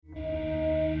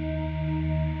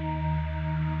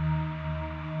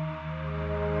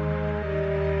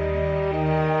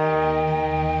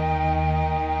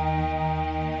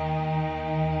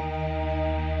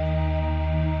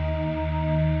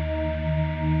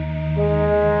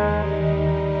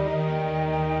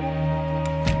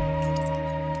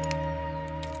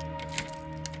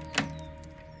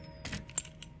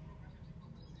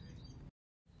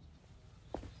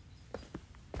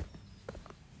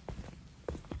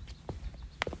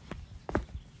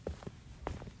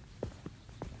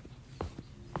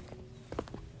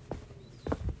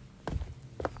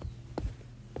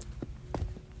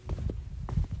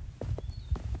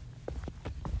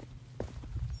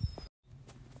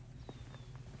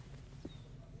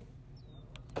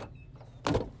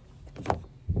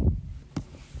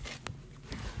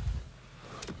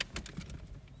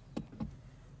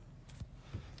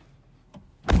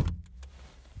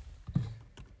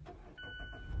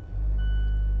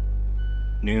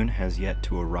Noon has yet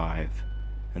to arrive,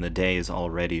 and the day is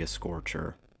already a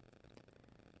scorcher.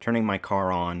 Turning my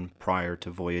car on prior to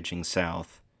voyaging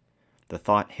south, the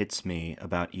thought hits me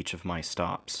about each of my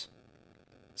stops.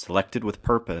 Selected with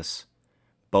purpose,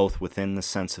 both within the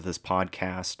sense of this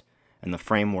podcast and the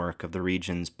framework of the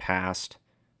region's past,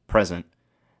 present,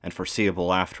 and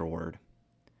foreseeable afterward.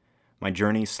 My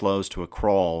journey slows to a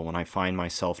crawl when I find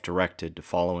myself directed to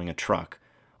following a truck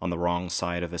on the wrong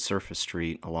side of a surface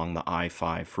street along the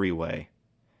I-5 freeway.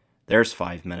 There's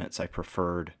 5 minutes I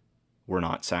preferred were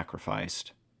not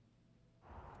sacrificed.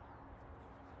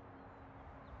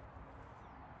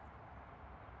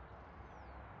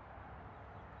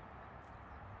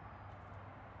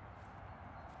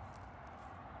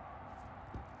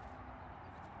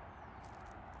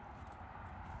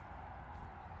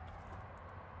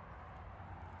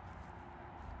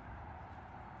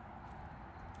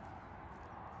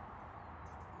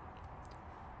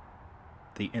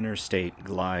 The interstate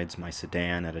glides my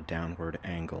sedan at a downward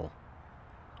angle.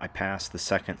 I pass the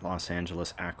second Los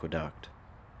Angeles Aqueduct,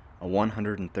 a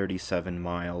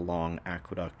 137-mile-long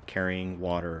aqueduct carrying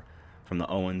water from the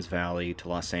Owens Valley to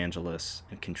Los Angeles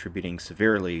and contributing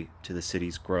severely to the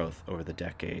city's growth over the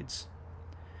decades.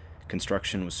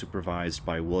 Construction was supervised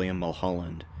by William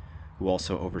Mulholland, who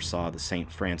also oversaw the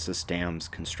St. Francis Dam's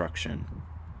construction.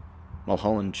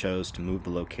 Mulholland chose to move the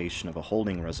location of a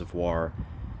holding reservoir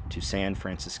to San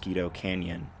Francisco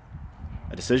Canyon,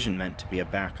 a decision meant to be a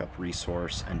backup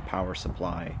resource and power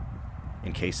supply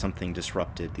in case something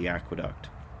disrupted the aqueduct.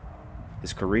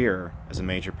 His career as a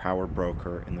major power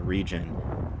broker in the region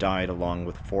died along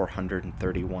with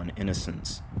 431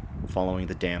 innocents following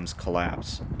the dam's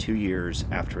collapse 2 years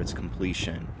after its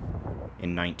completion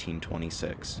in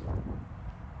 1926.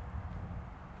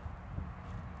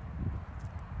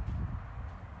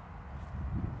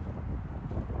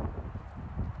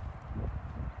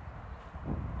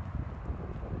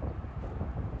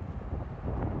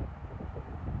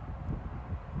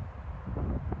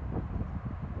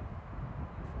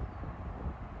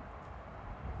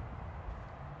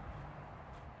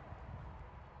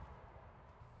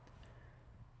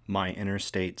 My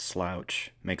interstate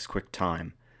slouch makes quick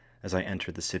time as I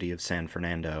enter the city of San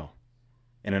Fernando.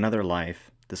 In another life,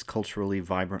 this culturally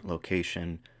vibrant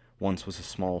location once was a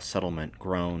small settlement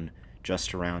grown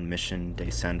just around Mission de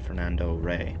San Fernando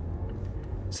Rey.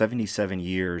 77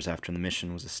 years after the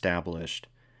mission was established,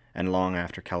 and long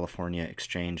after California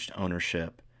exchanged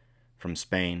ownership from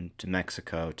Spain to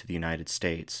Mexico to the United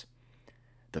States,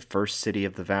 the first city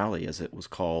of the valley, as it was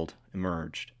called,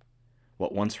 emerged.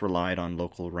 What once relied on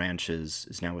local ranches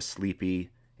is now a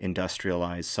sleepy,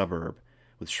 industrialized suburb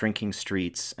with shrinking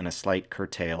streets and a slight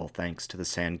curtail thanks to the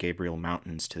San Gabriel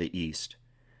Mountains to the east.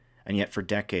 And yet for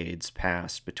decades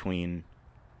passed between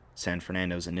San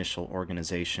Fernando's initial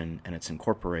organization and its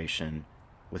incorporation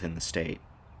within the state.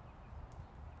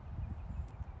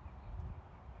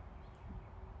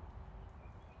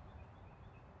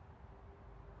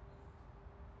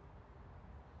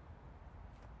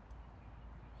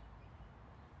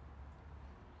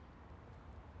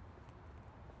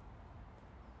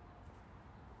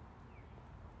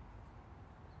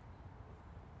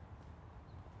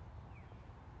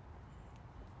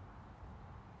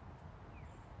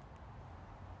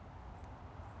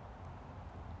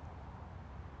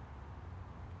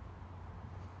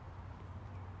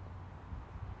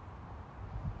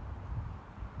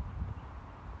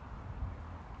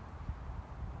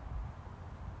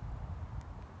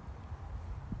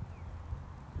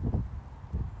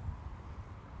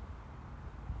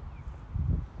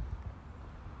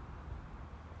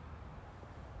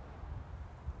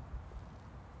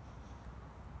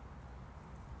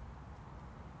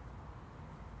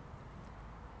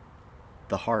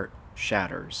 The heart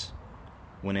shatters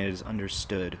when it is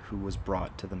understood who was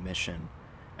brought to the mission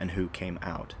and who came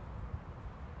out.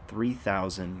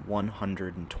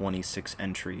 3,126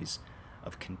 entries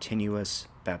of continuous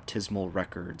baptismal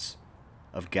records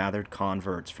of gathered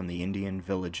converts from the Indian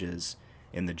villages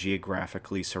in the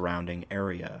geographically surrounding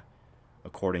area,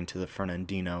 according to the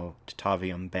Fernandino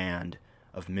Tataviam Band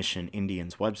of Mission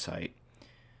Indians website,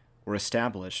 were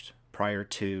established prior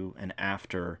to and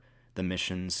after the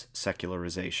mission's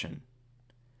secularization.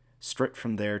 Stripped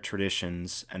from their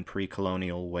traditions and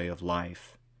pre-colonial way of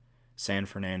life, San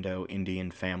Fernando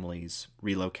Indian families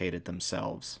relocated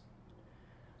themselves.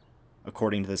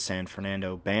 According to the San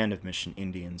Fernando Band of Mission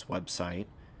Indians website,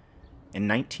 in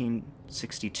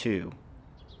 1962,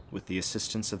 with the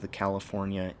assistance of the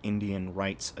California Indian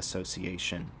Rights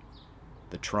Association,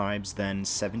 the tribe's then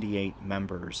 78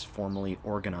 members formally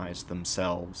organized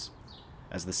themselves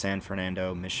as the San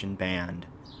Fernando Mission Band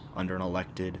under an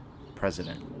elected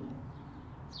president.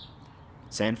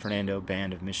 San Fernando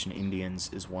Band of Mission Indians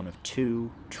is one of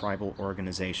two tribal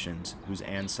organizations whose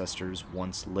ancestors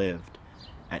once lived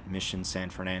at Mission San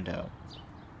Fernando.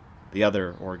 The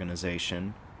other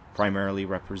organization primarily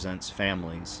represents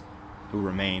families who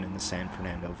remain in the San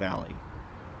Fernando Valley.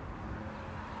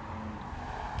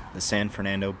 The San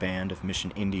Fernando Band of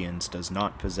Mission Indians does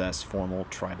not possess formal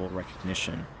tribal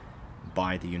recognition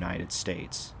by the United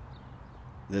States.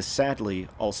 This sadly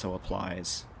also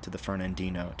applies to the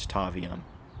Fernandino Tataviam.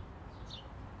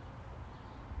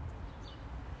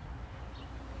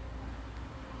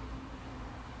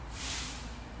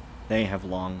 They have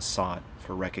long sought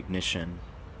for recognition,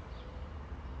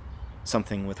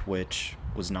 something with which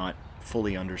was not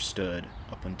fully understood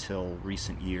up until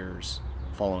recent years,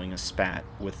 following a spat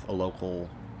with a local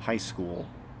high school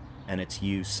and its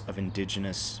use of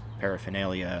indigenous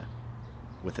paraphernalia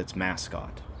with its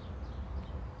mascot.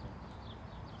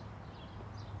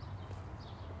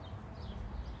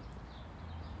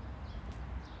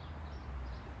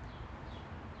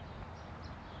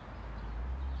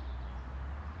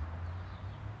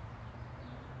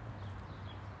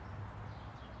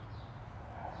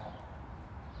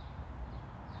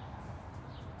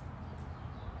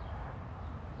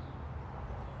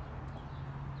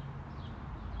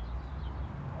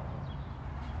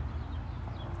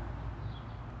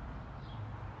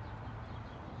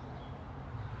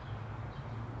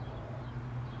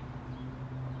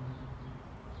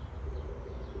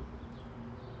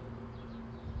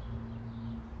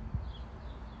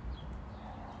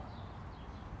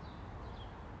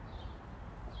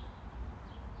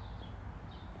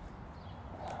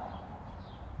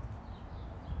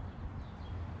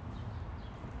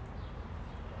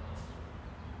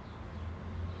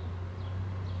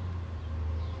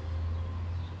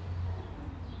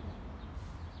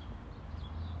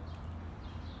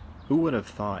 Who would have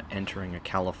thought entering a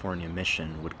California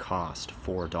mission would cost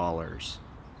 $4?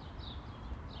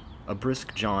 A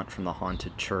brisk jaunt from the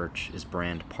haunted church is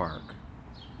Brand Park,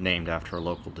 named after a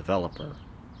local developer.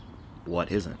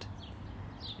 What isn't?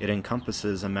 It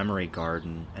encompasses a memory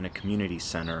garden and a community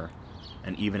center,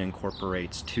 and even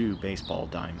incorporates 2 baseball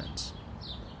diamonds.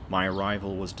 My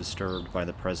arrival was disturbed by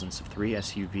the presence of 3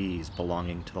 SUVs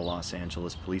belonging to the Los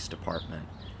Angeles Police Department,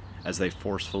 as they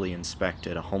forcefully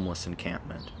inspected a homeless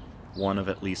encampment, one of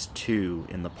at least 2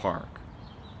 in the park.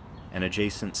 An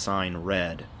adjacent sign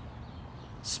read,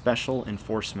 "Special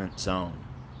Enforcement Zone,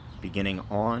 beginning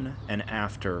on and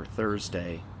after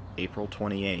Thursday, April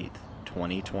 28,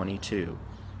 2022.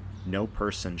 No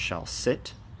person shall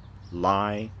sit,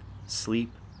 lie,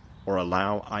 sleep, or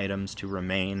allow items to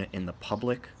remain in the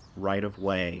public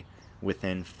right-of-way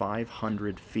within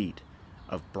 500 feet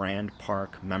of Brand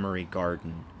Park Memory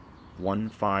Garden,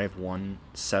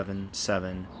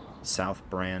 15177 South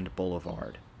Brand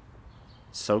Boulevard.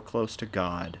 So close to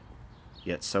God,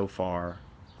 yet so far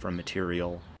from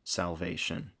material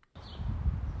salvation."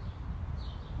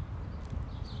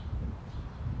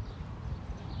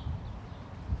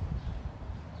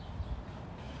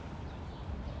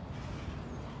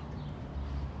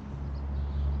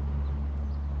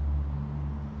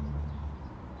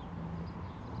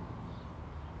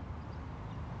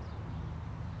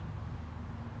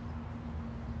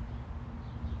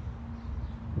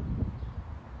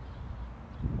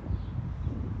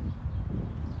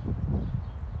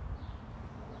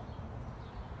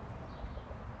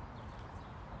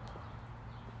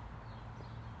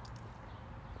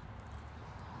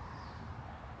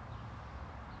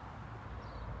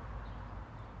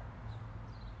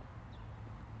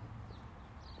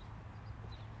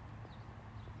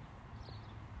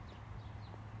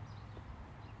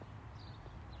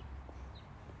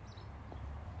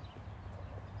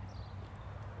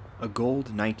 A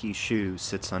gold Nike shoe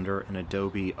sits under an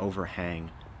adobe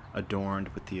overhang adorned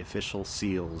with the official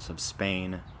seals of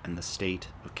Spain and the state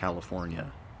of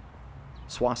California.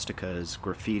 Swastikas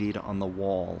graffitied on the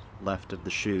wall left of the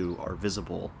shoe are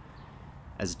visible,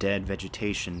 as dead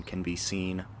vegetation can be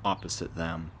seen opposite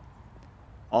them,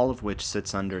 all of which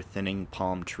sits under thinning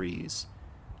palm trees,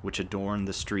 which adorn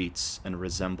the streets and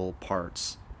resemble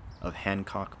parts of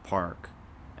Hancock Park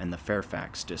and the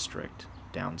Fairfax district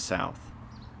down south.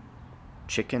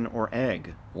 Chicken or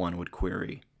egg, one would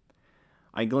query.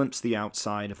 I glimpsed the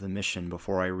outside of the mission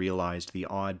before I realized the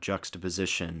odd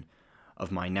juxtaposition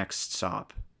of my next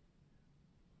stop.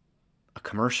 A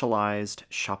commercialized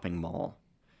shopping mall.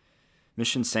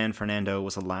 Mission San Fernando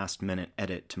was a last-minute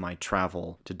edit to my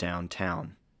travel to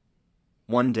downtown.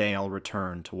 One day I'll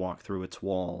return to walk through its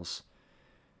walls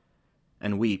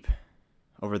and weep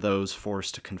over those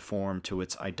forced to conform to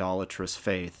its idolatrous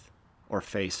faith or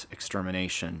face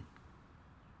extermination.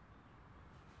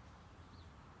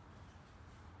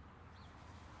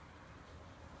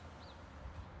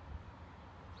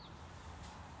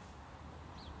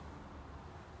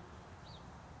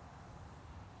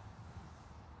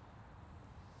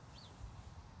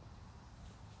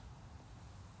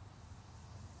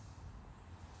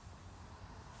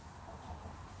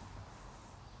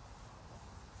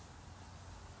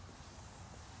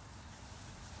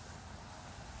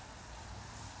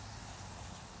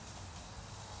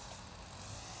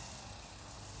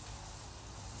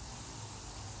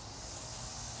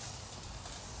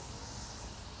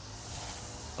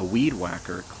 A weed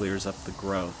whacker clears up the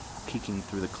growth, peeking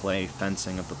through the clay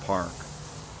fencing of the park,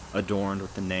 adorned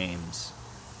with the names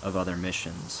of other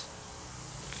missions.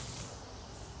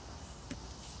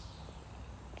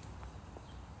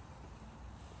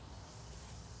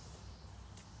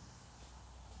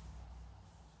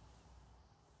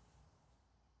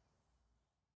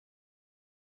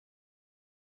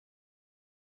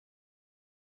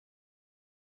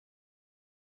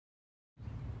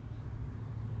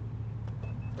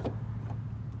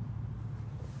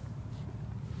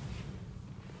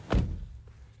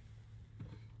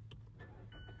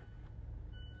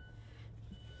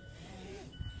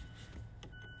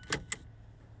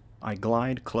 I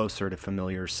glide closer to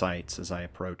familiar sights as I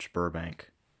approach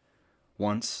Burbank.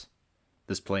 Once,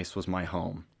 this place was my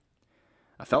home.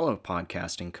 A fellow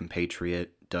podcasting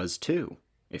compatriot does too,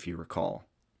 if you recall.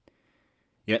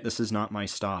 Yet this is not my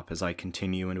stop as I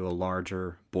continue into a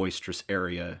larger, boisterous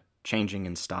area, changing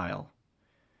in style.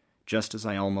 Just as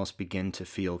I almost begin to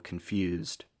feel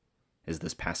confused, is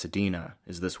this Pasadena?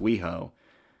 Is this WeHo?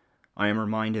 I am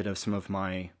reminded of some of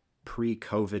my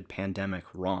pre-COVID pandemic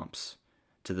romps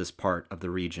to this part of the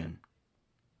region.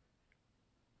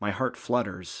 My heart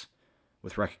flutters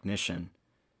with recognition,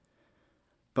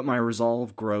 but my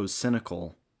resolve grows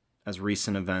cynical as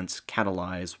recent events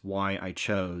catalyze why I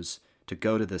chose to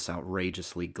go to this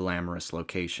outrageously glamorous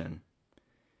location.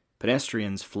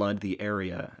 Pedestrians flood the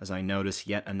area as I notice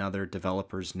yet another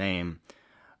developer's name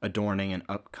adorning an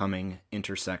upcoming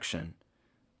intersection,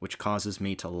 which causes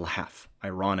me to laugh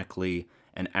ironically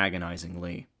and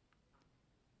agonizingly.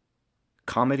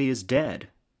 Comedy is dead,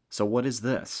 so what is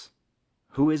this?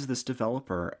 Who is this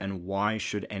developer, and why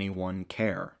should anyone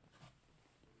care?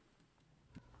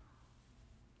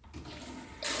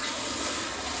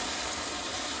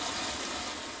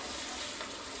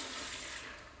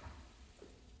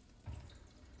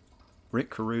 Rick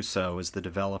Caruso is the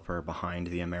developer behind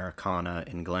the Americana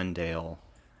in Glendale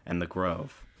and the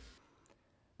Grove.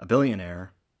 A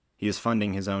billionaire, he is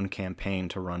funding his own campaign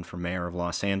to run for mayor of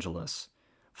Los Angeles,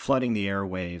 flooding the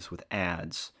airwaves with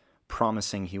ads,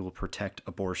 promising he will protect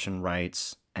abortion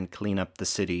rights and clean up the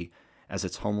city as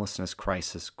its homelessness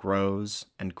crisis grows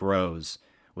and grows,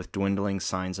 with dwindling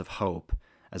signs of hope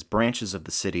as branches of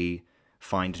the city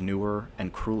find newer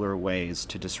and crueler ways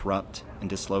to disrupt and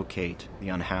dislocate the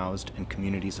unhoused and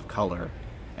communities of color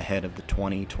ahead of the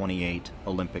 2028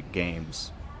 Olympic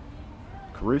Games.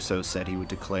 Caruso said he would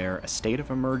declare a state of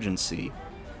emergency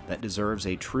that deserves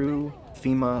a true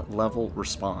FEMA-level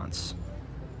response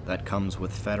that comes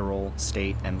with federal,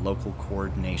 state, and local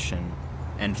coordination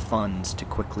and funds to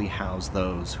quickly house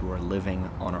those who are living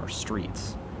on our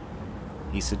streets.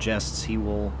 He suggests he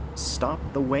will stop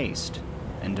the waste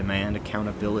and demand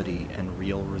accountability and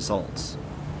real results,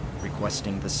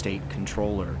 requesting the state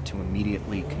controller to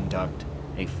immediately conduct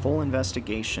a full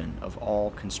investigation of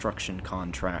all construction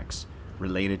contracts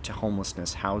related to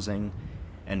homelessness housing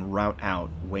and root out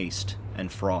waste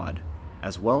and fraud,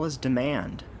 as well as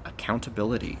demand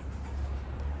accountability.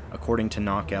 According to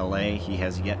Knock LA, he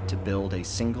has yet to build a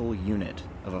single unit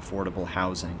of affordable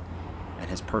housing, and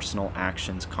his personal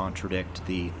actions contradict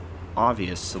the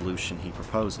obvious solution he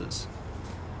proposes.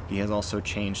 He has also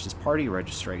changed his party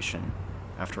registration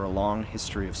after a long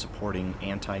history of supporting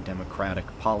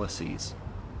anti-democratic policies,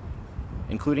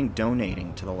 including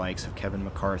donating to the likes of Kevin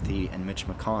McCarthy and Mitch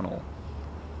McConnell,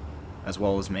 as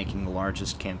well as making the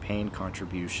largest campaign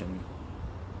contribution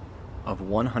of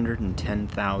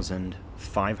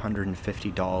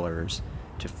 $110,550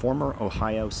 to former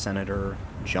Ohio Senator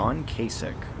John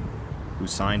Kasich, who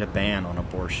signed a ban on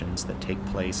abortions that take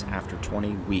place after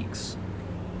 20 weeks,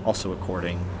 also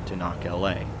according to Knock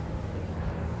LA.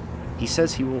 He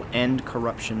says he will end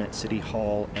corruption at City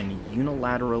Hall and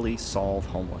unilaterally solve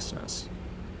homelessness.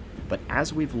 But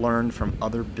as we've learned from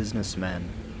other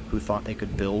businessmen who thought they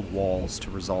could build walls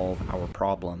to resolve our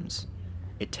problems,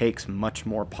 it takes much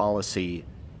more policy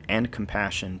and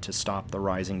compassion to stop the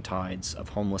rising tides of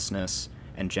homelessness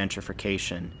and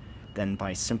gentrification than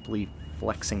by simply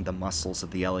flexing the muscles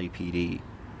of the LAPD,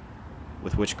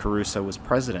 with which Caruso was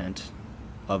president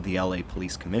of the LA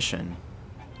Police Commission,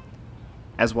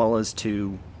 as well as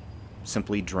to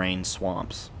simply drain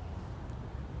swamps.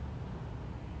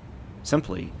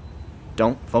 Simply,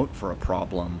 don't vote for a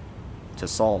problem to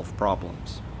solve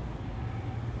problems.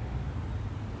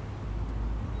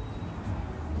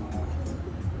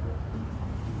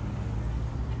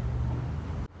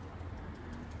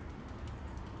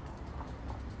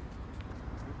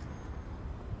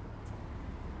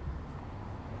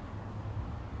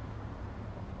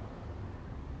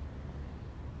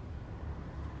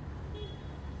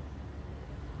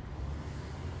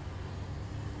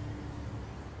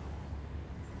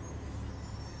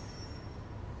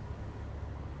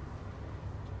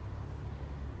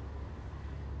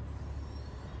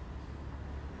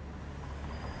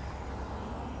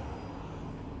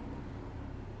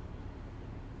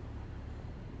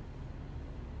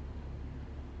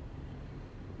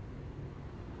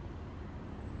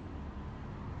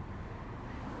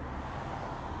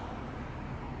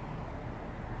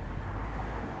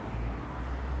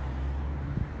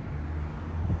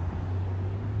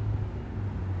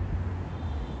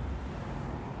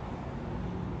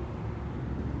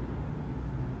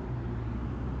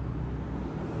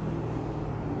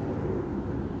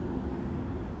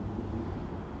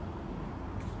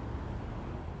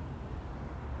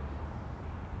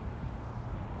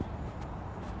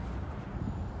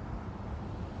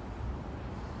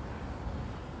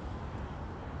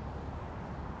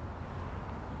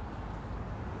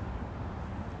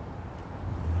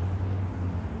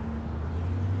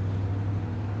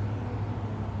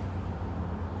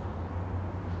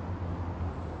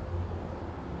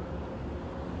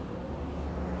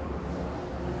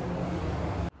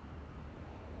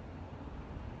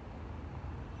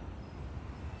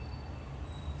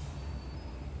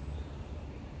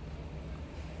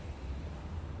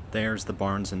 There's the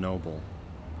Barnes & Noble.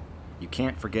 You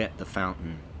can't forget the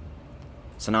fountain.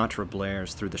 Sinatra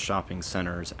blares through the shopping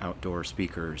center's outdoor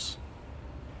speakers.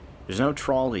 There's no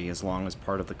trolley as long as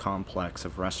part of the complex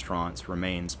of restaurants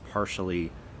remains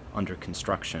partially under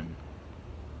construction.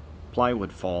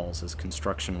 Plywood falls as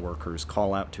construction workers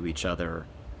call out to each other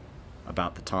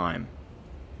about the time.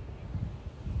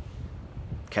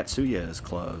 Katsuya is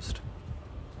closed.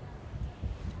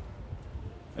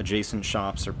 Adjacent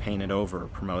shops are painted over,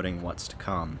 promoting what's to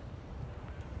come.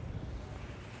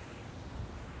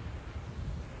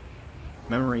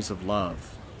 Memories of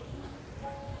love,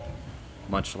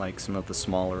 much like some of the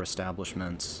smaller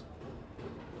establishments,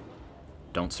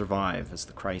 don't survive as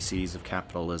the crises of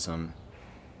capitalism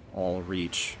all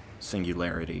reach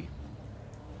singularity.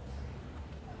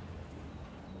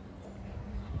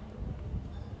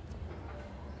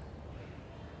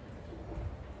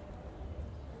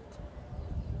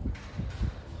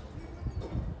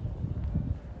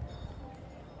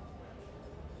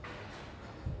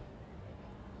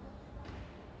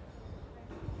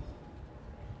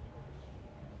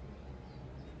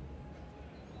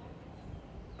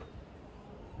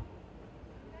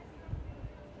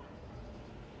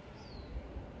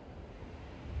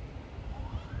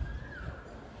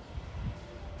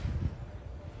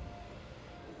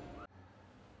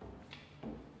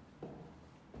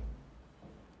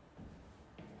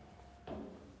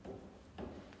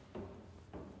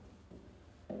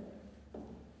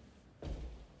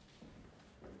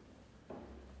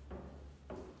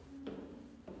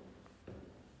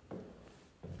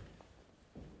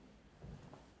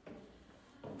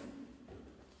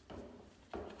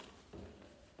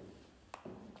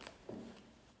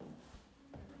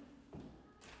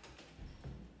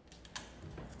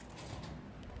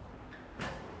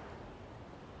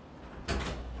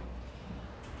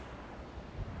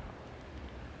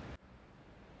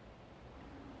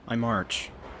 I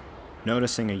march,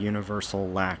 noticing a universal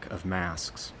lack of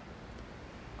masks.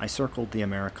 I circled the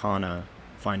Americana,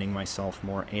 finding myself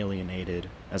more alienated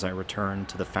as I returned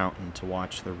to the fountain to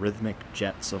watch the rhythmic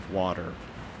jets of water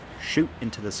shoot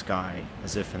into the sky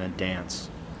as if in a dance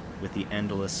with the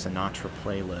endless Sinatra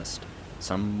playlist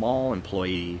some mall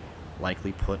employee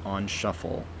likely put on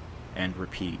shuffle and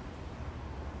repeat.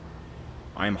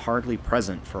 I am hardly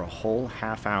present for a whole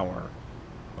half hour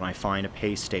when I find a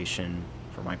pay station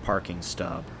for my parking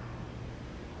stub.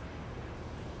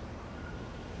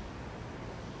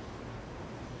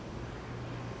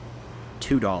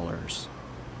 $2.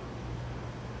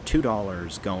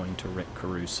 $2 going to Rick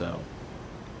Caruso.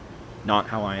 Not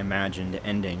how I imagined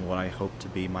ending what I hoped to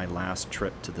be my last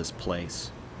trip to this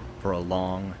place for a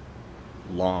long,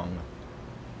 long,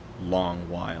 long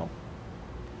while.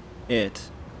 It,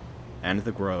 and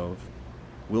the Grove,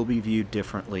 will be viewed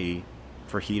differently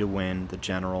for he to win the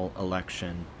general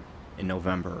election in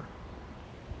November.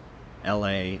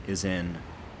 LA is in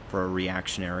for a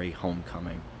reactionary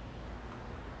homecoming.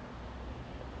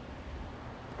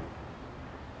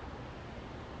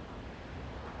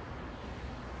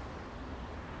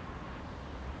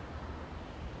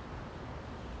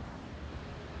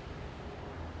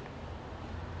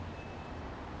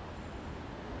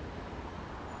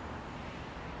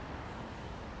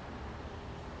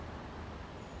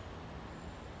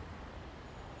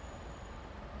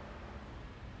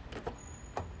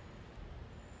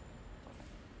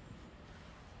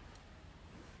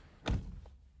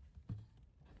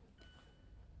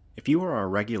 If you are a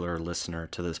regular listener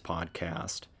to this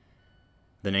podcast,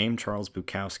 the name Charles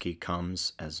Bukowski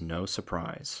comes as no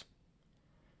surprise.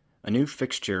 A new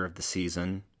fixture of the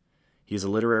season, he is a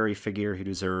literary figure who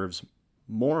deserves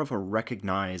more of a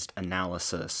recognized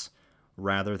analysis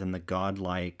rather than the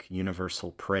godlike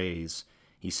universal praise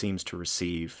he seems to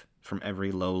receive from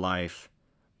every lowlife,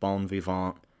 bon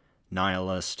vivant,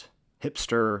 nihilist,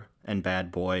 hipster, and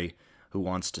bad boy who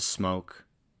wants to smoke,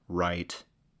 write,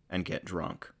 and get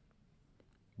drunk.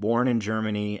 Born in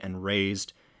Germany and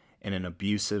raised in an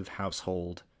abusive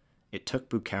household, it took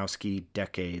Bukowski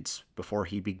decades before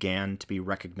he began to be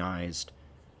recognized,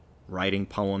 writing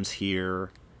poems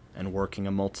here and working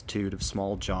a multitude of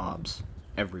small jobs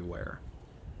everywhere.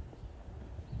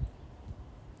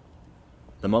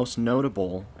 The most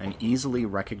notable and easily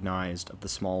recognized of the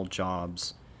small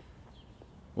jobs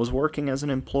was working as an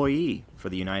employee for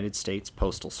the United States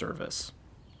Postal Service,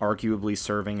 arguably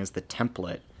serving as the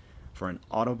template for an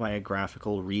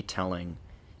autobiographical retelling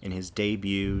in his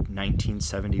debut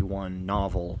 1971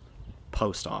 novel,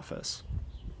 Post Office.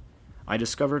 I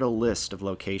discovered a list of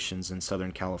locations in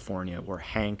Southern California where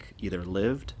Hank either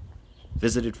lived,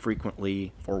 visited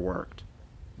frequently, or worked.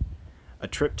 A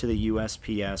trip to the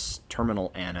USPS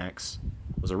Terminal Annex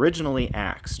was originally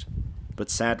axed, but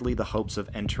sadly the hopes of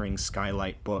entering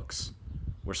Skylight Books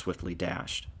were swiftly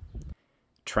dashed.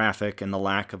 Traffic and the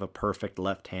lack of a perfect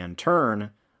left-hand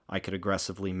turn I could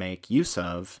aggressively make use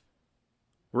of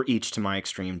were each to my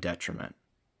extreme detriment.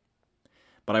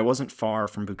 But I wasn't far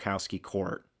from Bukowski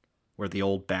Court, where the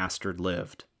old bastard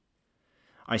lived.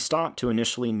 I stopped to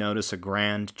initially notice a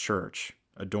grand church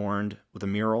adorned with a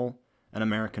mural, an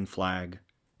American flag,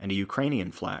 and a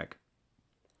Ukrainian flag.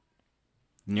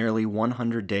 The nearly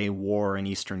 100-day war in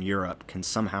Eastern Europe can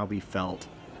somehow be felt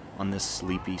on this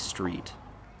sleepy street,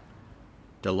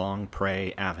 de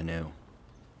Longpre Avenue.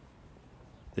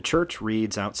 The church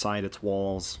reads outside its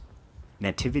walls,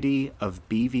 Nativity of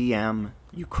BVM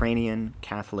Ukrainian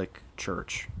Catholic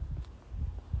Church.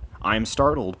 I am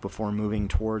startled before moving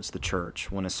towards the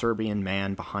church when a Serbian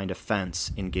man behind a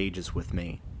fence engages with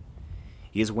me.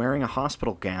 He is wearing a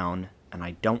hospital gown, and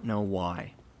I don't know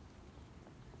why.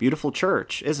 Beautiful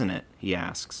church, isn't it? He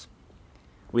asks.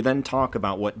 We then talk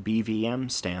about what BVM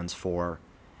stands for,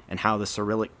 and how the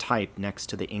Cyrillic type next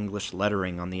to the English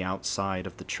lettering on the outside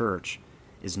of the church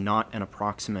is not an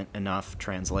approximate enough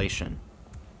translation.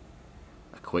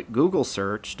 A quick Google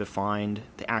search defined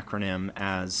the acronym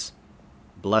as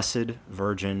Blessed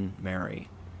Virgin Mary,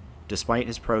 despite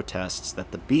his protests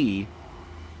that the B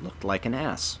looked like an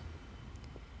S.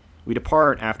 We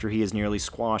depart after he is nearly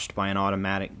squashed by an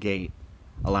automatic gate,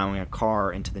 allowing a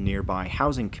car into the nearby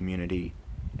housing community,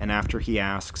 and after he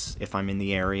asks if I'm in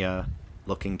the area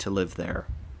looking to live there.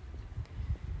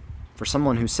 For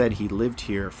someone who said he lived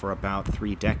here for about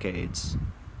 3 decades,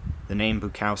 the name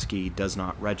Bukowski does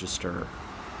not register,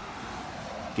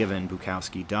 given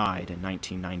Bukowski died in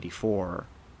 1994.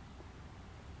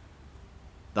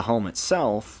 The home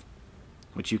itself,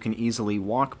 which you can easily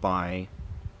walk by,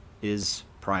 is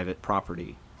private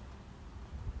property.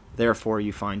 Therefore,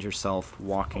 you find yourself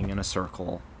walking in a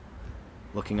circle,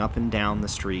 looking up and down the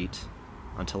street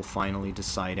until finally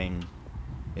deciding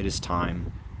it is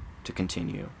time to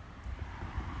continue.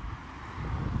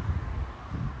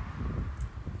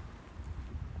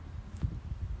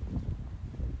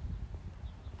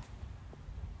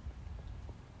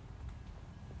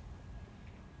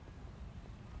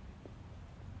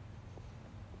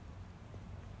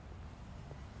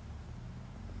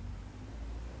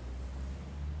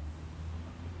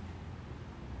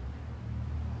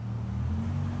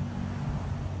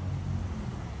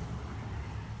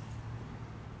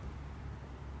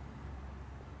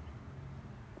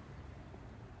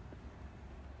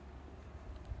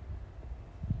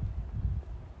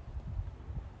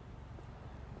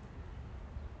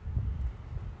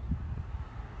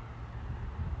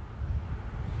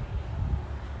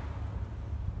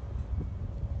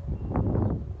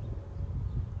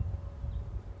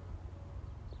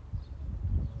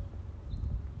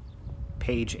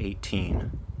 Page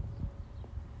 18.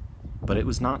 But it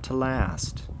was not to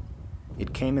last.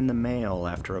 It came in the mail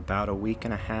after about a week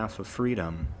and a half of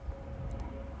freedom.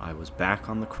 I was back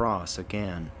on the cross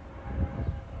again.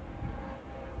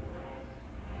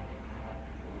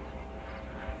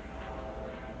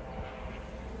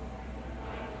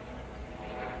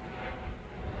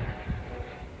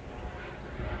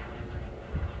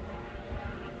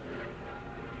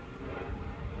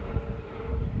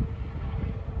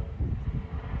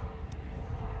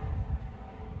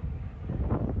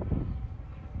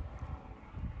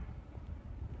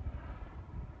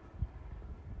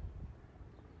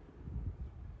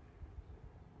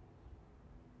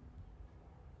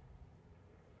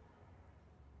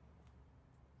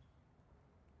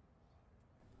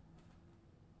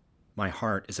 My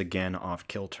heart is again off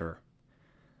kilter.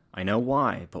 I know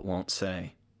why, but won't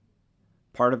say.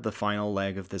 Part of the final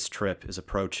leg of this trip is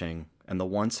approaching, and the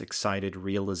once excited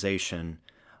realization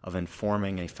of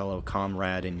informing a fellow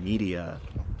comrade in media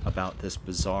about this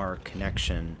bizarre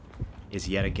connection is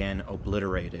yet again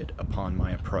obliterated upon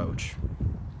my approach.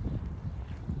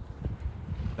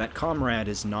 That comrade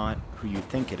is not who you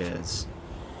think it is,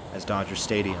 as Dodger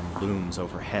Stadium looms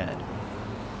overhead.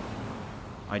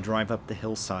 I drive up the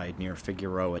hillside near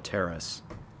Figueroa Terrace,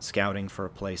 scouting for a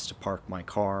place to park my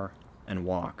car and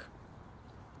walk.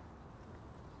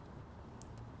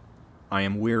 I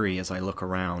am weary as I look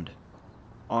around.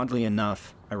 Oddly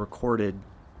enough, I recorded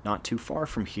not too far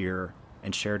from here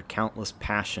and shared countless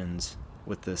passions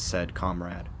with this said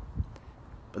comrade.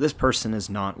 But this person is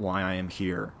not why I am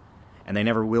here, and they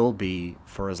never will be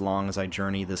for as long as I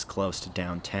journey this close to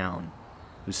downtown,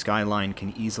 whose skyline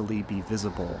can easily be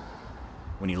visible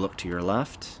when you look to your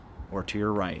left or to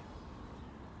your right.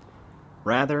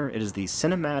 Rather, it is the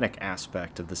cinematic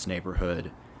aspect of this neighborhood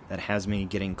that has me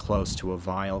getting close to a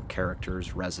vile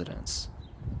character's residence.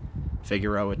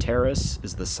 Figueroa Terrace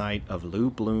is the site of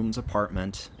Lou Bloom's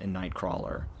apartment in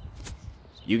Nightcrawler.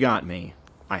 You got me.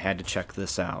 I had to check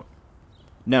this out.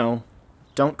 No,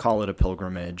 don't call it a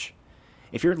pilgrimage.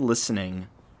 If you're listening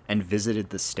and visited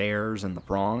the stairs in the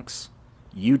Bronx,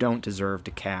 you don't deserve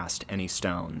to cast any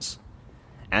stones.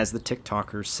 As the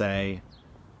TikTokers say,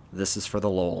 this is for the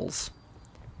lols.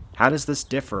 How does this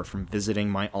differ from visiting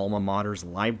my alma mater's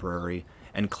library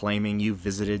and claiming you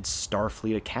visited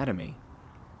Starfleet Academy?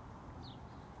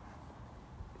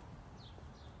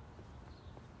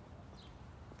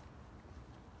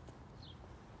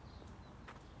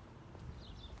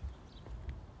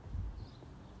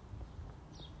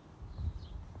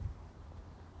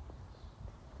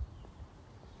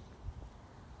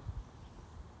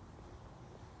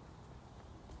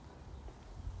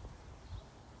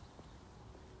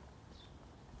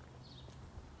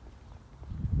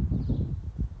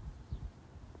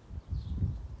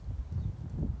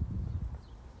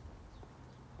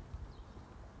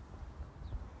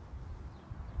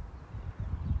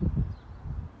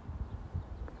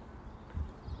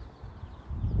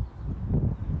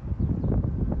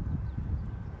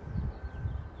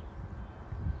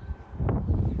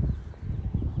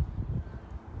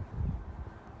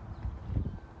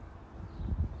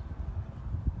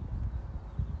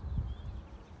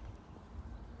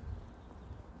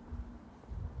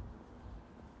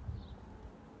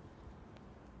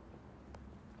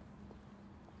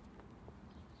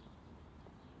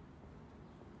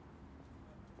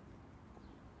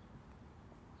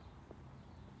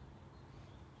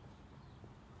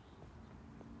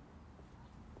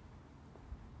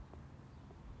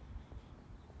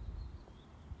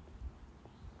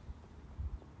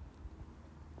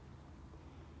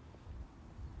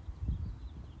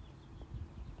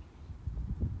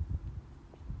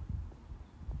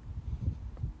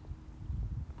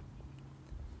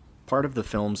 Part of the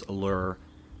film's allure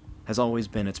has always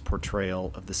been its portrayal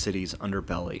of the city's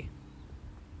underbelly,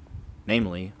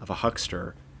 namely of a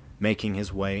huckster making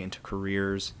his way into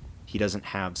careers he doesn't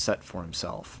have set for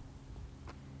himself.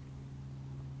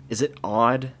 Is it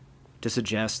odd to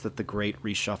suggest that the Great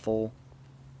Reshuffle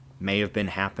may have been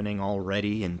happening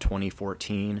already in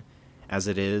 2014, as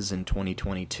it is in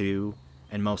 2022,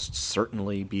 and most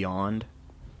certainly beyond?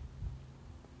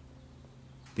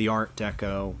 The Art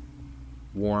Deco,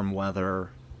 warm weather,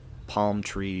 palm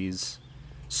trees,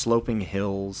 sloping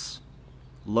hills,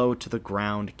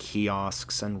 low-to-the-ground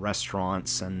kiosks and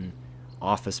restaurants and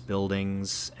office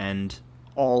buildings, and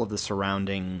all of the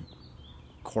surrounding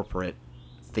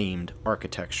corporate-themed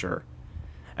architecture,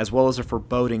 as well as a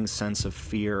foreboding sense of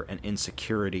fear and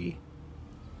insecurity,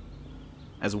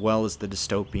 as well as the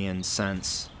dystopian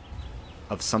sense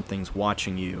of something's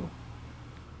watching you,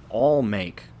 all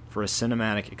make for a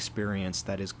cinematic experience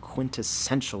that is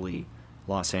quintessentially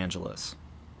Los Angeles,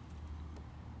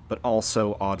 but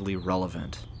also oddly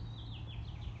relevant,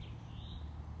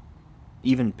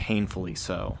 even painfully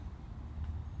so.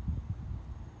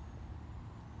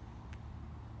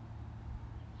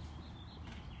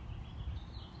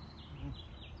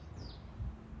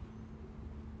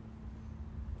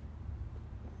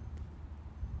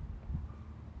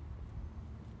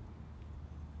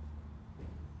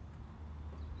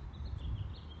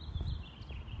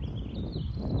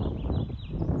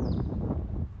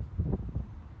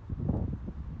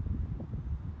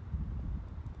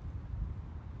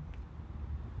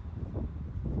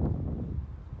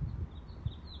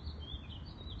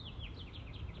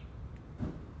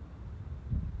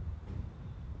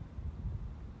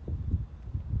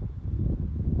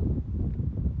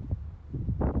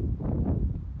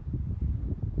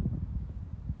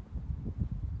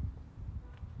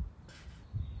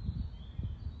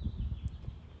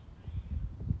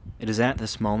 It is at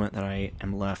this moment that I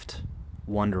am left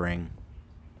wondering,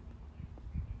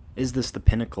 is this the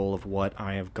pinnacle of what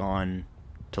I have gone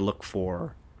to look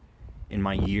for in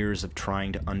my years of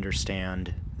trying to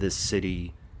understand this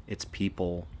city, its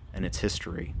people, and its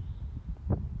history?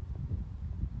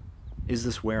 Is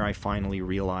this where I finally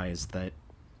realize that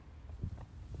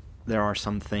there are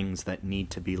some things that need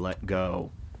to be let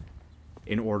go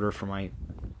in order for my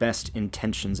best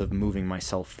intentions of moving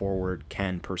myself forward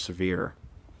can persevere?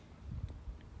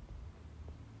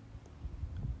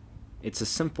 It's a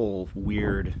simple,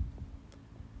 weird,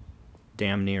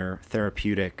 damn near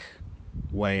therapeutic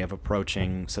way of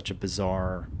approaching such a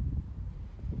bizarre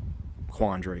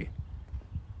quandary.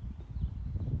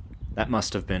 That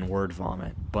must have been word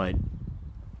vomit, but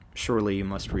surely you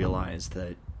must realize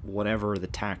that whatever the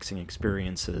taxing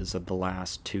experiences of the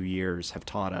last 2 years have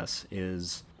taught us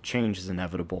is change is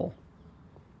inevitable.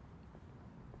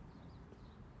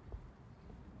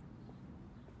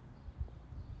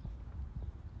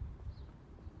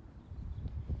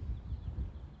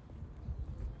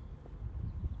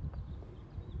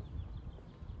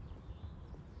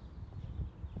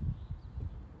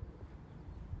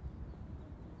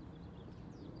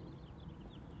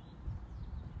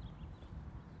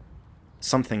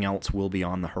 Something else will be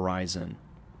on the horizon,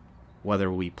 whether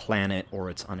we plan it or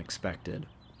it's unexpected.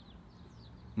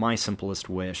 My simplest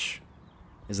wish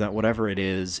is that whatever it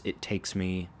is, it takes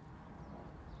me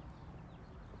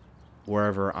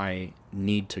wherever I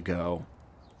need to go,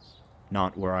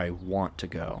 not where I want to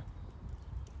go.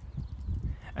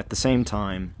 At the same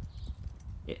time,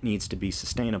 it needs to be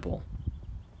sustainable.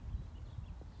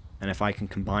 And if I can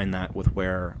combine that with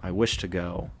where I wish to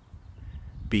go,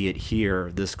 be it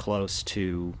here, this close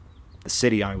to the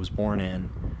city I was born in,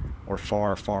 or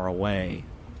far, far away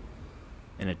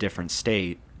in a different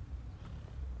state,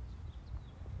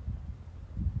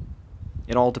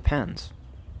 it all depends.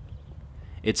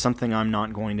 It's something I'm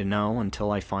not going to know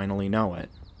until I finally know it.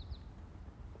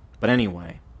 But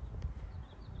anyway,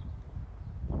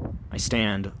 I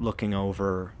stand looking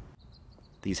over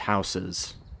these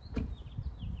houses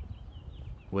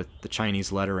with the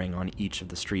Chinese lettering on each of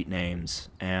the street names,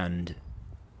 and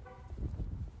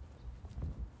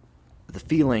the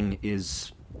feeling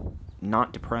is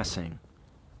not depressing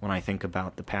when I think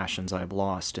about the passions I've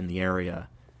lost in the area,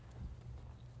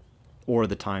 or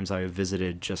the times I have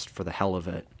visited just for the hell of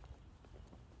it.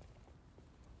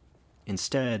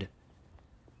 Instead,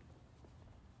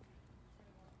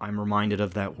 I'm reminded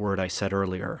of that word I said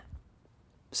earlier,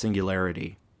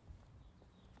 singularity.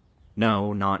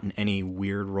 No, not in any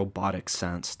weird robotic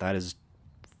sense. That is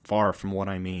far from what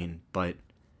I mean, but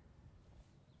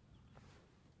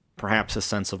perhaps a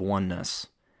sense of oneness.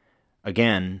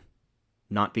 Again,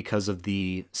 not because of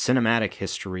the cinematic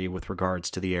history with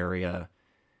regards to the area,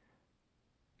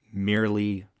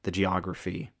 merely the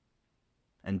geography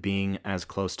and being as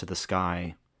close to the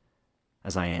sky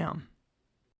as I am.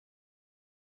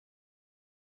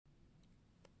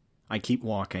 I keep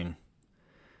walking.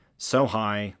 So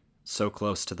high, so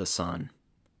close to the sun.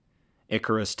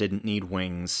 Icarus didn't need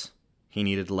wings. He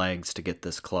needed legs to get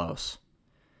this close.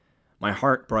 My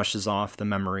heart brushes off the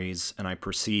memories and I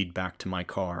proceed back to my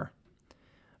car.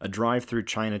 A drive through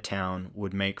Chinatown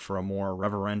would make for a more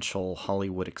reverential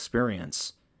Hollywood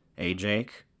experience. Eh,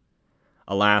 Jake?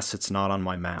 Alas, it's not on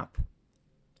my map.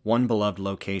 One beloved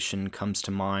location comes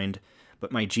to mind,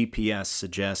 but my GPS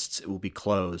suggests it will be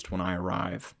closed when I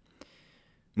arrive.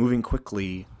 Moving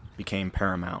quickly became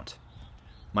paramount.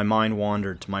 My mind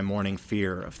wandered to my morning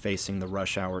fear of facing the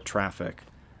rush hour traffic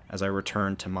as I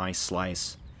returned to my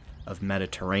slice of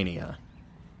Mediterranean.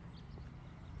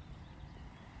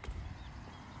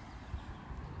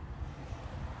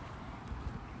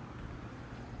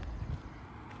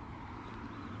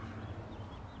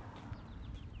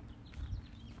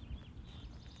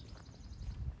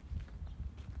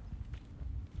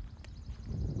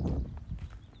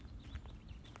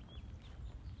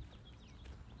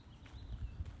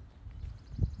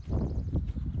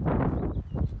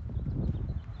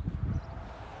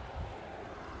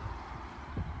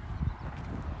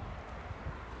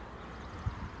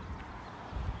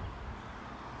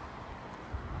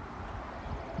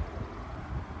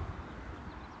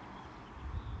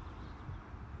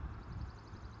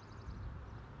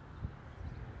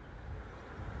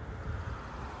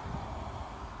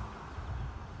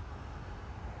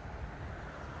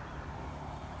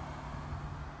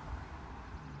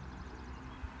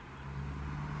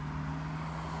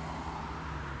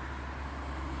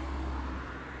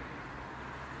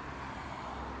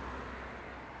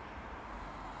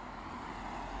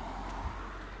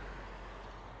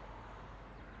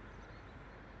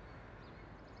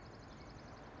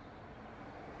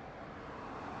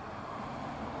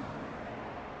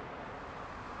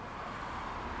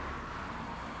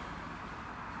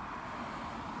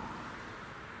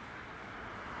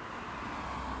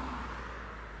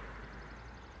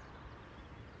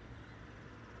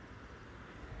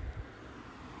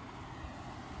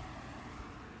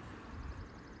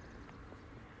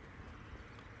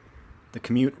 The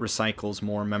commute recycles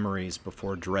more memories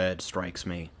before dread strikes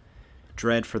me.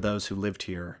 Dread for those who lived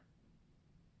here.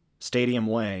 Stadium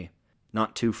Way,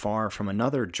 not too far from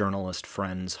another journalist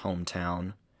friend's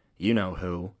hometown, you know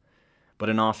who, but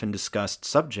an often discussed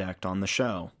subject on the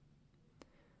show.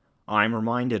 I'm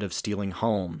reminded of Stealing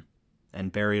Home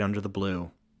and Buried Under the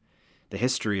Blue, the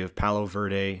history of Palo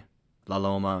Verde, La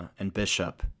Loma, and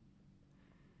Bishop.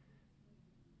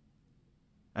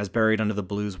 As Buried Under the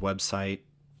Blue's website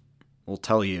will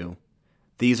tell you,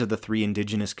 these are the 3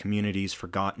 indigenous communities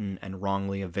forgotten and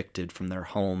wrongly evicted from their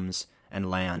homes and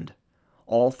land.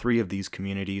 All 3 of these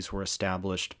communities were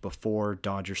established before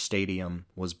Dodger Stadium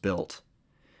was built.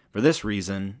 For this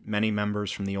reason, many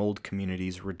members from the old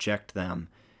communities reject them.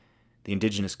 The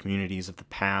indigenous communities of the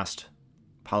past,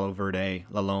 Palo Verde,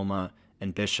 La Loma,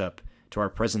 and Bishop, to our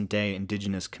present-day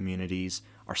indigenous communities,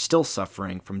 are still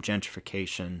suffering from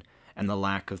gentrification and the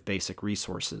lack of basic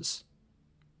resources.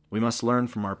 We must learn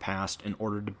from our past in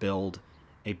order to build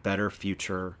a better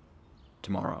future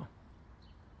tomorrow.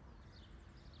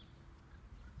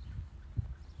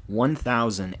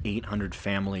 1,800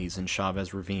 families in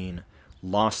Chavez Ravine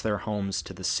lost their homes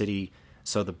to the city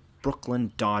so the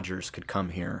Brooklyn Dodgers could come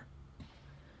here.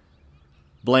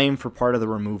 Blame for part of the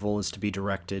removal is to be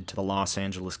directed to the Los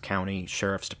Angeles County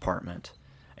Sheriff's Department,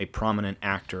 a prominent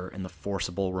actor in the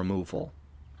forcible removal.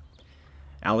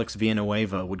 Alex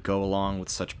Villanueva would go along with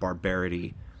such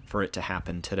barbarity for it to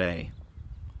happen today.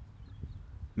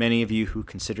 Many of you who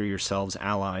consider yourselves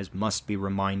allies must be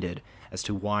reminded as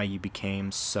to why you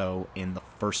became so in the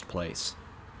first place.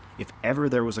 If ever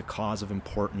there was a cause of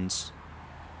importance,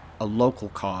 a local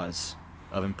cause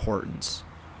of importance,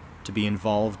 to be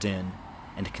involved in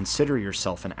and to consider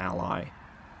yourself an ally,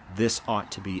 this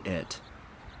ought to be it.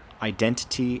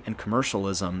 Identity and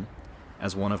commercialism,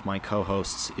 as one of my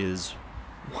co-hosts is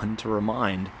one to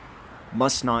remind,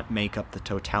 must not make up the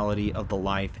totality of the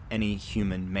life any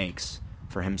human makes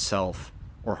for himself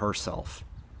or herself.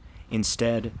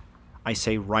 Instead, I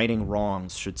say righting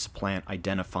wrongs should supplant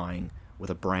identifying with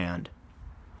a brand.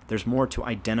 There's more to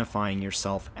identifying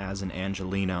yourself as an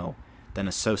Angelino than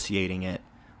associating it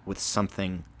with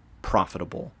something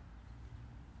profitable.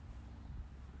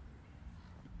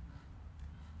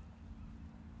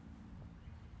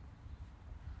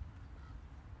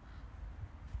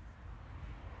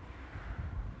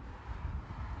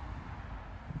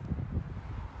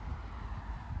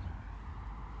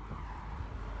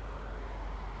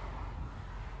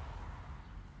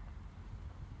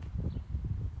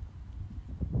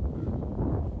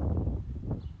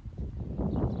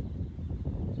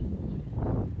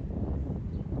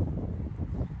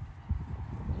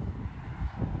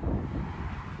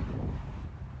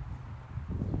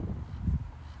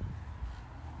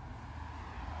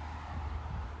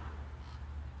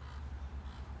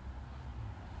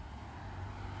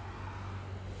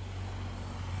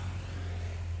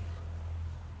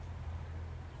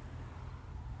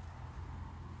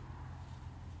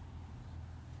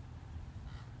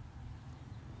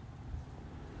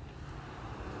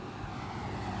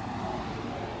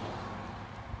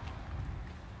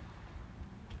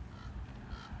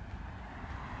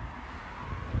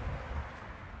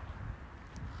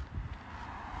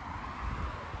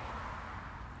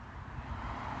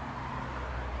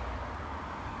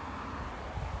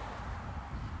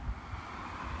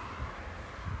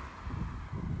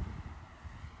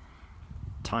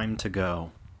 Time to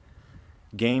go.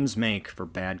 Games make for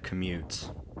bad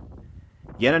commutes.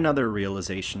 Yet another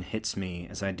realization hits me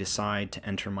as I decide to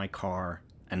enter my car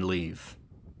and leave.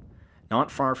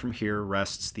 Not far from here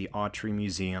rests the Autry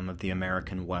Museum of the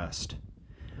American West.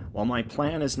 While my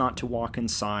plan is not to walk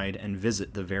inside and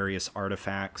visit the various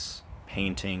artifacts,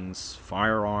 paintings,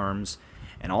 firearms,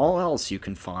 and all else you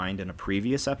can find in a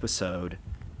previous episode,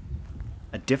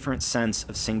 a different sense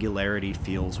of singularity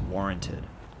feels warranted.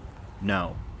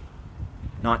 No,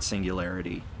 not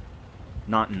singularity.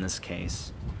 Not in this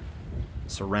case.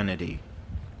 Serenity.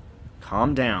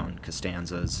 Calm down,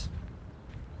 Costanzas.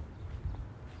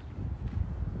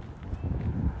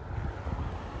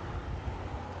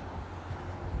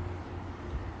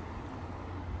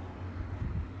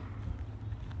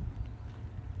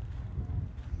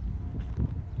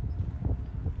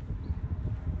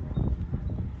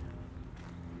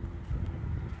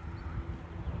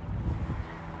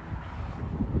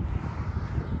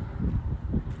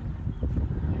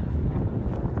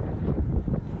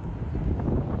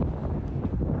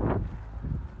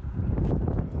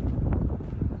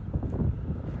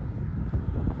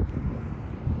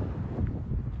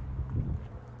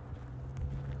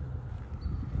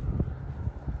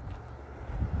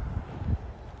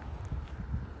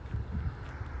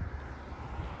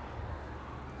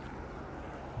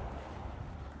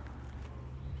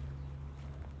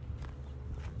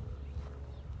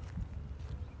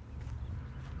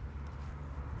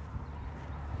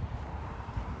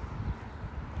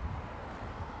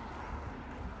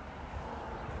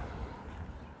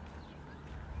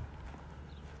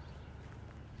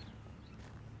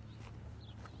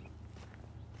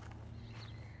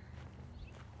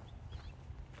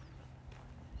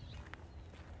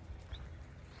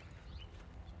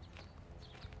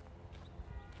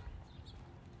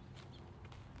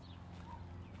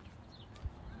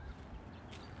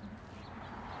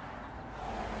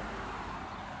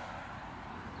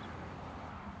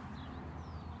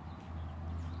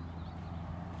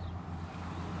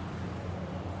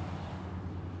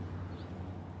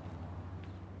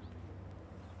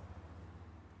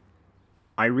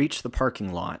 I reach the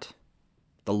parking lot,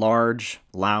 the large,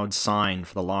 loud sign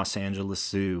for the Los Angeles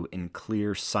Zoo in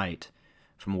clear sight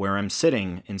from where I'm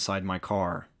sitting inside my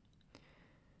car.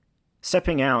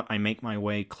 Stepping out, I make my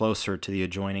way closer to the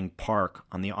adjoining park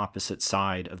on the opposite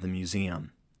side of the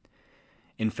museum.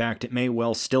 In fact, it may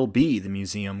well still be the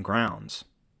museum grounds.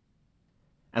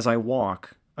 As I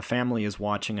walk, a family is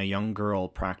watching a young girl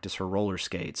practice her roller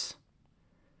skates.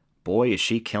 Boy, is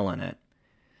she killing it.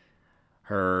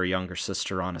 Her younger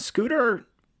sister on a scooter?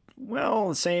 Well,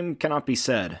 the same cannot be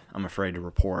said, I'm afraid to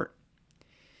report.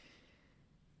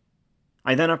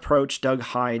 I then approach Doug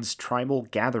Hyde's Tribal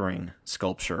Gathering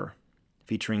sculpture,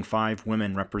 featuring 5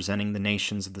 women representing the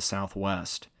nations of the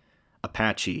Southwest: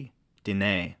 Apache,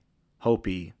 Diné,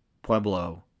 Hopi,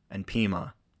 Pueblo, and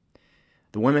Pima.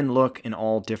 The women look in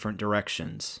all different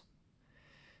directions.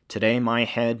 Today my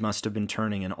head must have been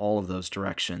turning in all of those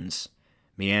directions,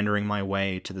 meandering my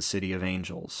way to the City of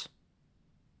Angels.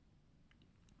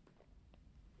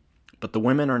 But the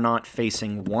women are not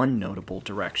facing one notable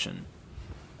direction: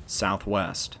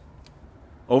 southwest.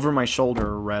 Over my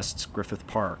shoulder rests Griffith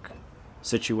Park,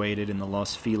 situated in the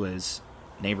Los Feliz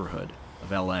neighborhood of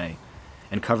LA,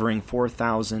 and covering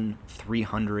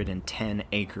 4,310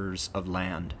 acres of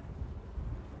land.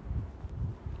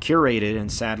 Curated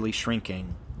and sadly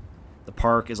shrinking, the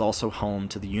park is also home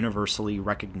to the universally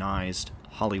recognized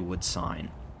Hollywood sign,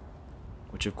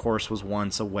 which of course was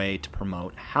once a way to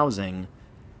promote housing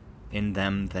in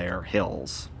them there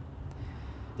hills.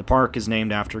 The park is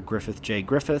named after Griffith J.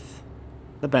 Griffith,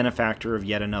 the benefactor of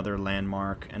yet another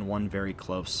landmark and one very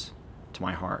close to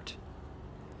my heart.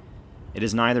 It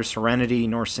is neither serenity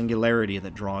nor singularity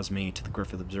that draws me to the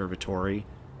Griffith Observatory.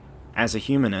 As a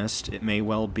humanist, it may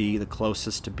well be the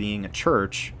closest to being a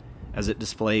church, as it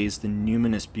displays the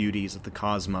numinous beauties of the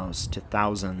cosmos to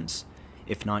thousands,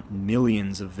 if not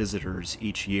millions, of visitors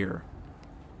each year.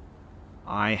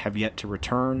 I have yet to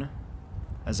return,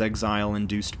 as exile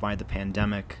induced by the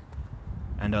pandemic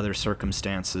and other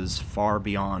circumstances far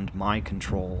beyond my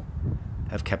control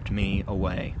have kept me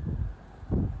away.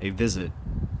 A visit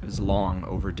is long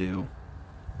overdue.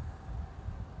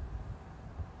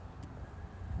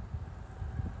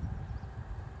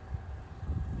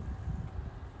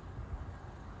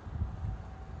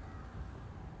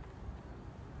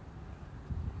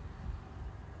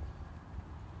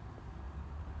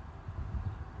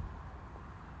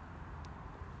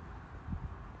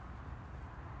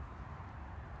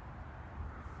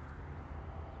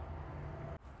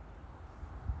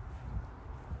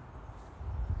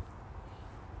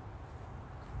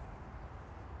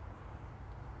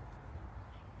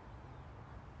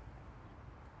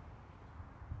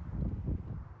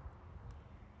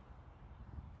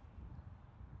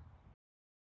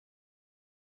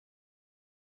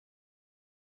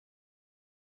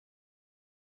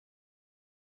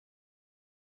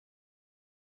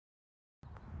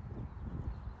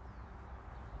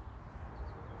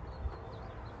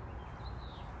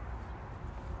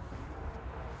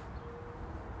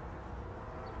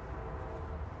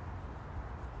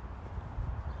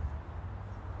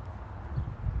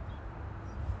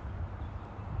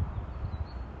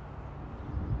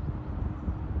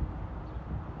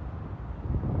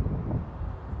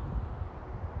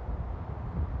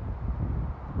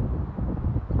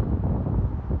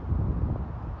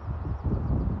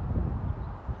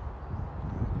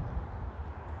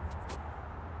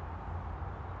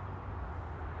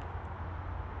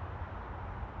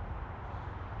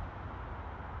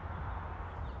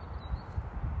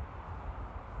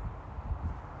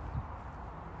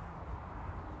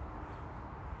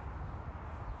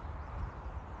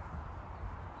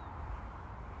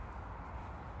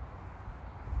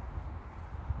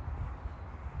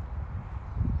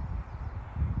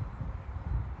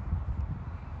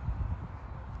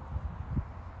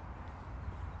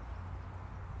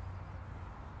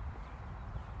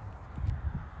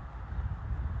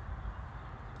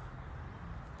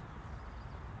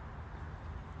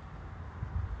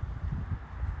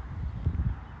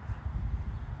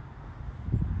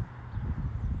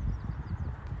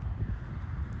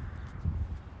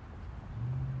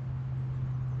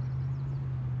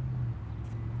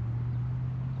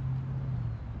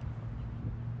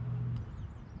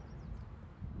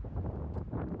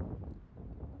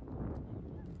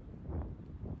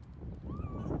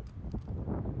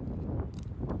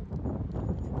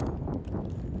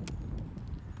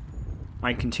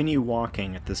 I continue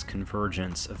walking at this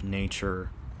convergence of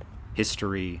nature,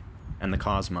 history, and the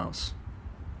cosmos.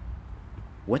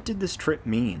 What did this trip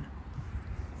mean?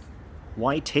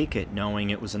 Why take it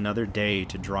knowing it was another day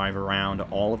to drive around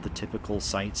all of the typical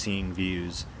sightseeing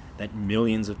views that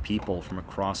millions of people from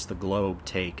across the globe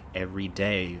take every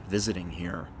day visiting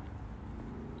here.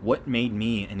 What made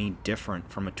me any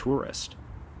different from a tourist?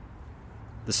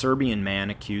 The Serbian man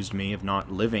accused me of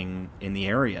not living in the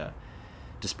area,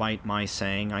 despite my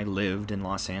saying I lived in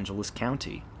Los Angeles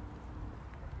County.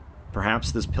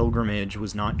 Perhaps this pilgrimage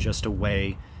was not just a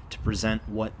way to present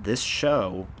what this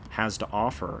show has to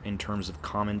offer in terms of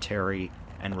commentary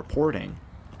and reporting.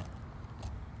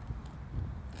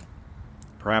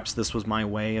 Perhaps this was my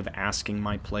way of asking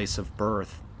my place of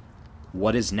birth,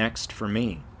 what is next for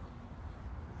me?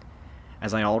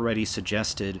 As I already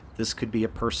suggested, this could be a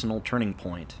personal turning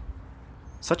point.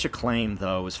 Such a claim,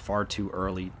 though, is far too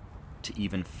early to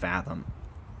even fathom,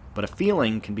 but a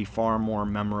feeling can be far more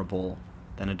memorable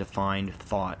than a defined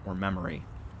thought or memory,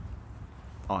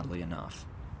 oddly enough.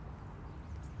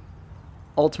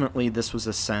 Ultimately, this was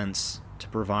a sense to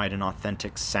provide an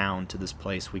authentic sound to this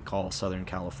place we call Southern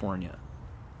California.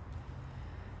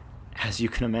 As you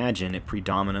can imagine, it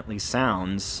predominantly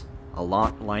sounds a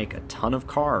lot like a ton of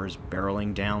cars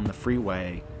barreling down the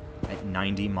freeway at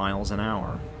 90 miles an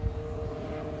hour.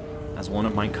 As one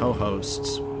of my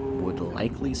co-hosts would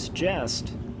likely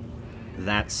suggest,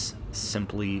 that's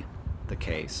simply the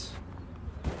case.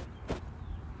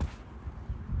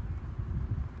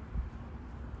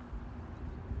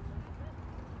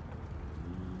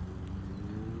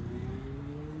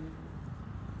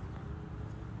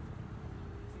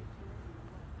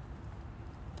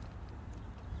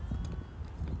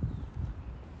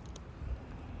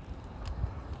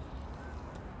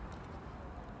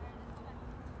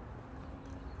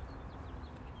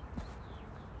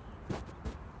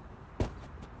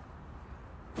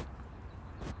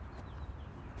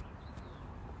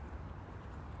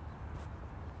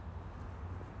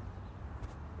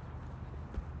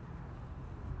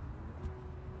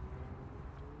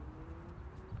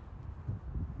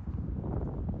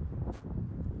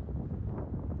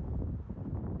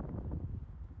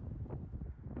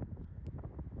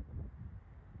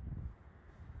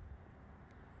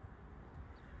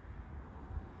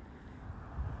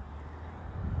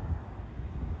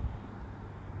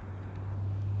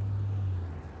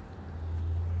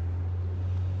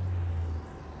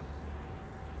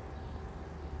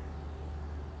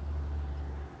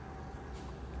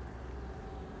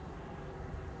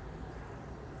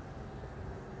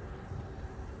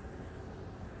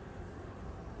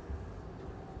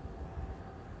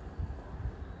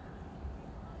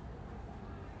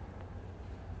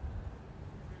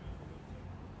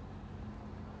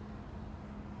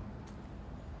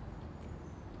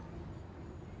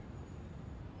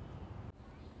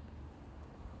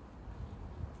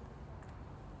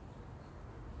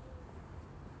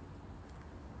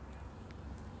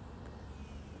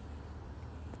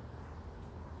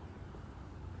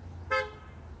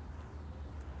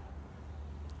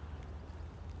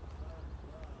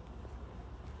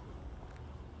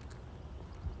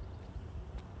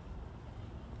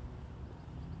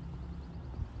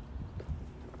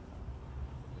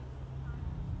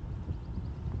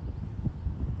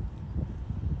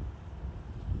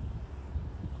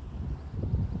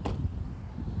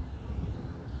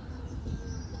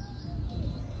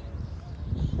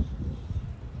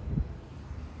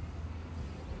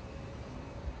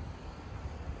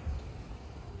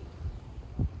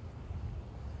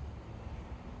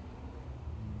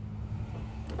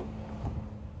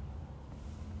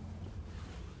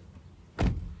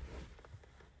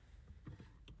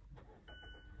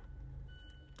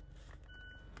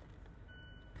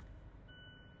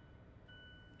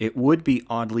 It would be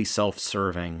oddly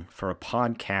self-serving for a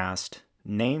podcast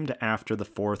named after the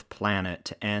fourth planet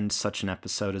to end such an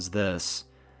episode as this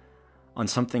on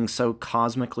something so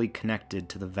cosmically connected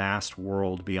to the vast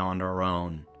world beyond our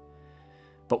own.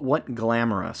 But what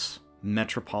glamorous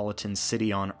metropolitan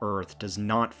city on Earth does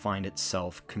not find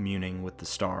itself communing with the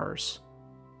stars?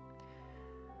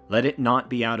 Let it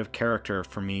not be out of character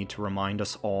for me to remind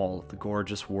us all the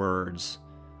gorgeous words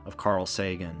of Carl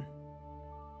Sagan.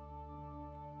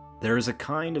 There is a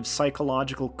kind of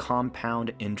psychological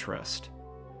compound interest,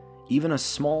 even a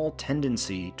small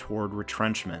tendency toward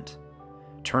retrenchment,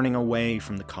 turning away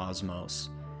from the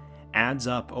cosmos, adds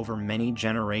up over many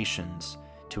generations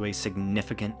to a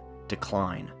significant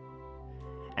decline.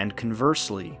 And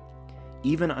conversely,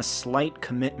 even a slight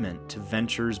commitment to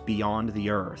ventures beyond the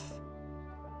Earth,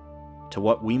 to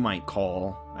what we might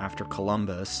call, after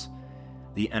Columbus,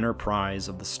 the enterprise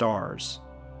of the stars,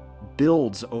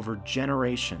 builds over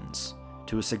generations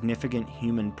to a significant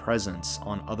human presence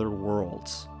on other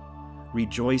worlds,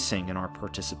 rejoicing in our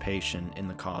participation in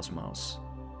the cosmos.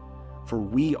 for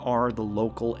we are the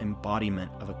local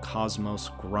embodiment of a cosmos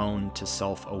grown to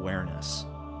self-awareness.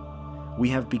 We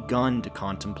have begun to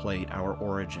contemplate our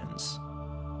origins.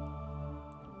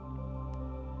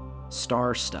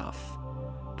 Star stuff,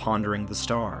 pondering the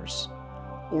stars,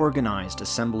 organized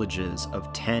assemblages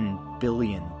of 10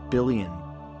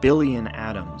 billion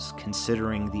atoms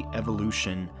considering the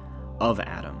evolution of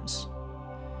atoms,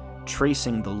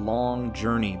 tracing the long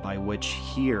journey by which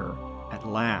here, at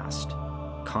last,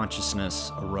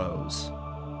 consciousness arose.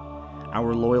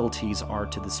 Our loyalties are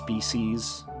to the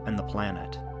species and the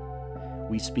planet.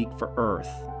 We speak for Earth.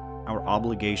 Our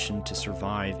obligation to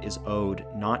survive is owed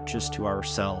not just to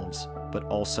ourselves, but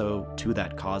also to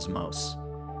that cosmos,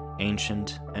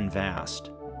 ancient and vast,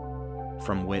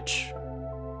 from which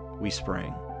we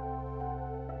spring.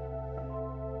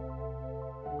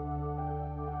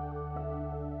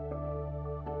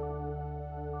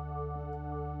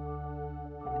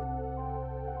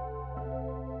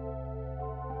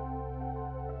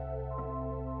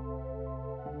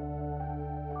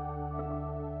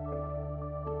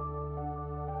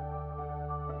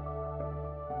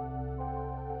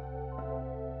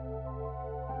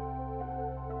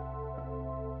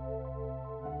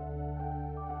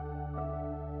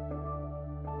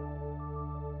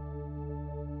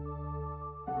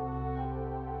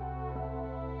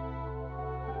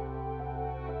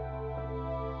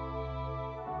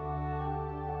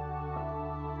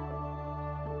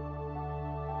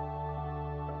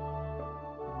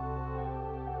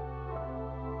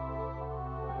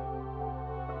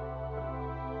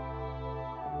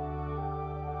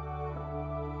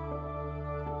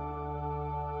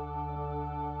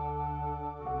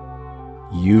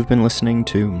 You've been listening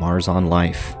to Mars on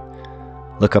Life.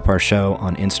 Look up our show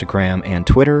on Instagram and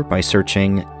Twitter by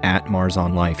searching @Mars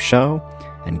on Life Show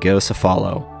and give us a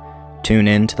follow. Tune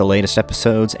in to the latest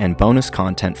episodes and bonus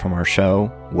content from our show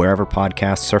wherever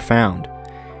podcasts are found,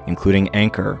 including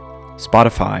Anchor,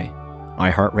 Spotify,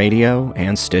 iHeartRadio,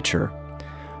 and Stitcher.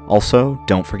 Also,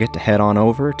 don't forget to head on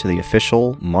over to the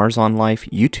official Mars on Life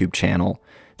YouTube channel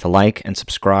to like and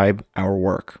subscribe our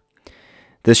work.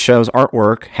 This show's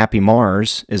artwork, Happy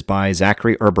Mars, is by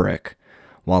Zachary Erberick,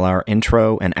 while our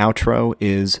intro and outro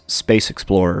is Space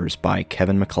Explorers by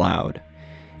Kevin MacLeod.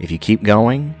 If you keep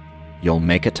going, you'll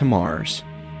make it to Mars.